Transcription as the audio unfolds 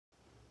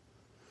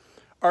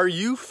Are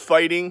you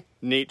fighting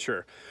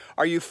nature?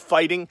 Are you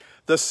fighting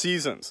the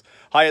seasons?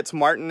 Hi, it's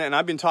Martin, and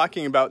I've been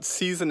talking about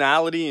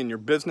seasonality in your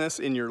business,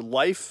 in your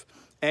life,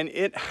 and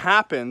it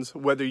happens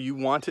whether you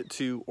want it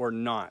to or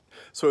not.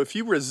 So if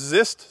you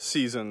resist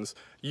seasons,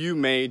 you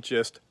may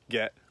just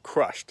get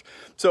crushed.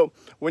 So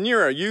when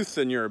you're a youth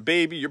and you're a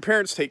baby, your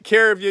parents take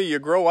care of you, you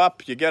grow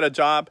up, you get a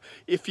job.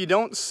 If you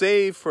don't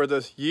save for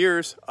the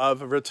years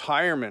of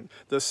retirement,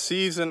 the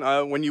season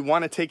when you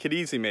want to take it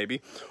easy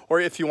maybe, or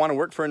if you want to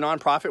work for a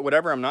nonprofit,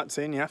 whatever, I'm not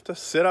saying you have to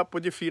sit up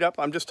with your feet up.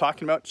 I'm just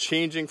talking about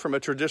changing from a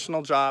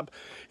traditional job.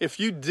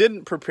 If you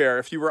didn't prepare,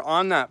 if you were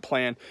on that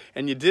plan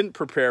and you didn't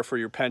prepare for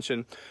your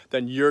pension,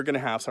 then you're going to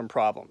have some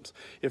problems.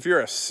 If you're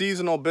a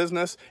seasonal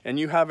business and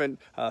you haven't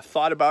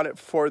thought about it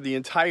for the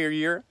entire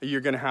year, you're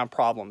going to have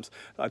problems.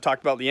 I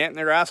talked about the ant and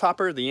the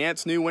grasshopper. The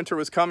ants knew winter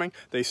was coming.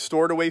 They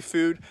stored away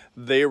food.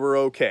 They were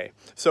okay.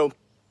 So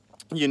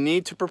you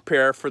need to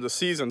prepare for the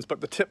seasons. But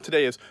the tip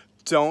today is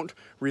don't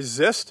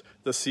resist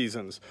the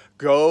seasons.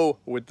 Go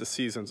with the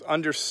seasons.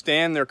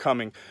 Understand they're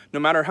coming. No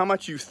matter how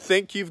much you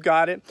think you've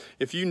got it,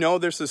 if you know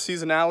there's a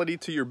seasonality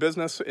to your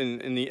business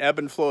in the ebb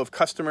and flow of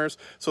customers.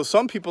 So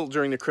some people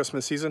during the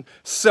Christmas season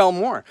sell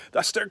more.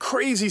 That's their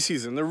crazy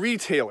season. The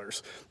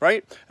retailers,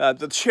 right?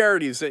 The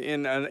charities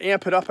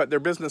amp it up at their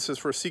businesses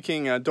for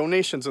seeking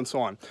donations and so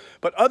on.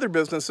 But other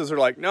businesses are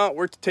like, no,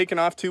 we're taking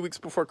off 2 weeks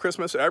before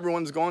Christmas.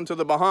 Everyone's going to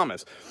the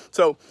Bahamas.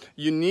 So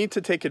you need to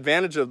take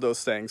advantage of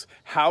those things.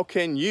 How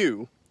can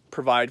you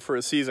provide for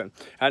a season?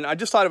 And I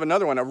just thought of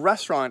another one. A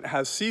restaurant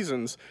has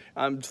seasons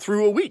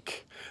through a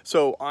week.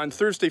 So on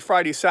Thursday,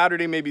 Friday,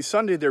 Saturday, maybe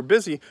Sunday, they're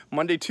busy.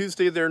 Monday,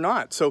 Tuesday, they're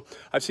not. So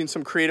I've seen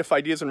some creative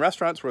ideas in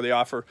restaurants where they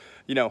offer,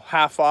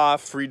 half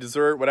off, free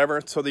dessert, whatever.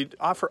 So they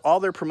offer all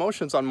their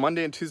promotions on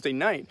Monday and Tuesday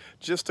night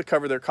just to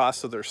cover their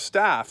costs of their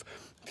staff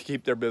to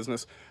keep their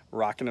business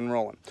rocking and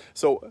rolling.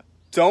 So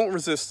don't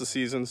resist the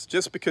seasons.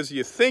 Just because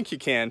you think you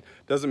can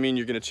doesn't mean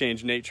you're going to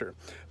change nature.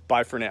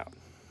 Bye for now.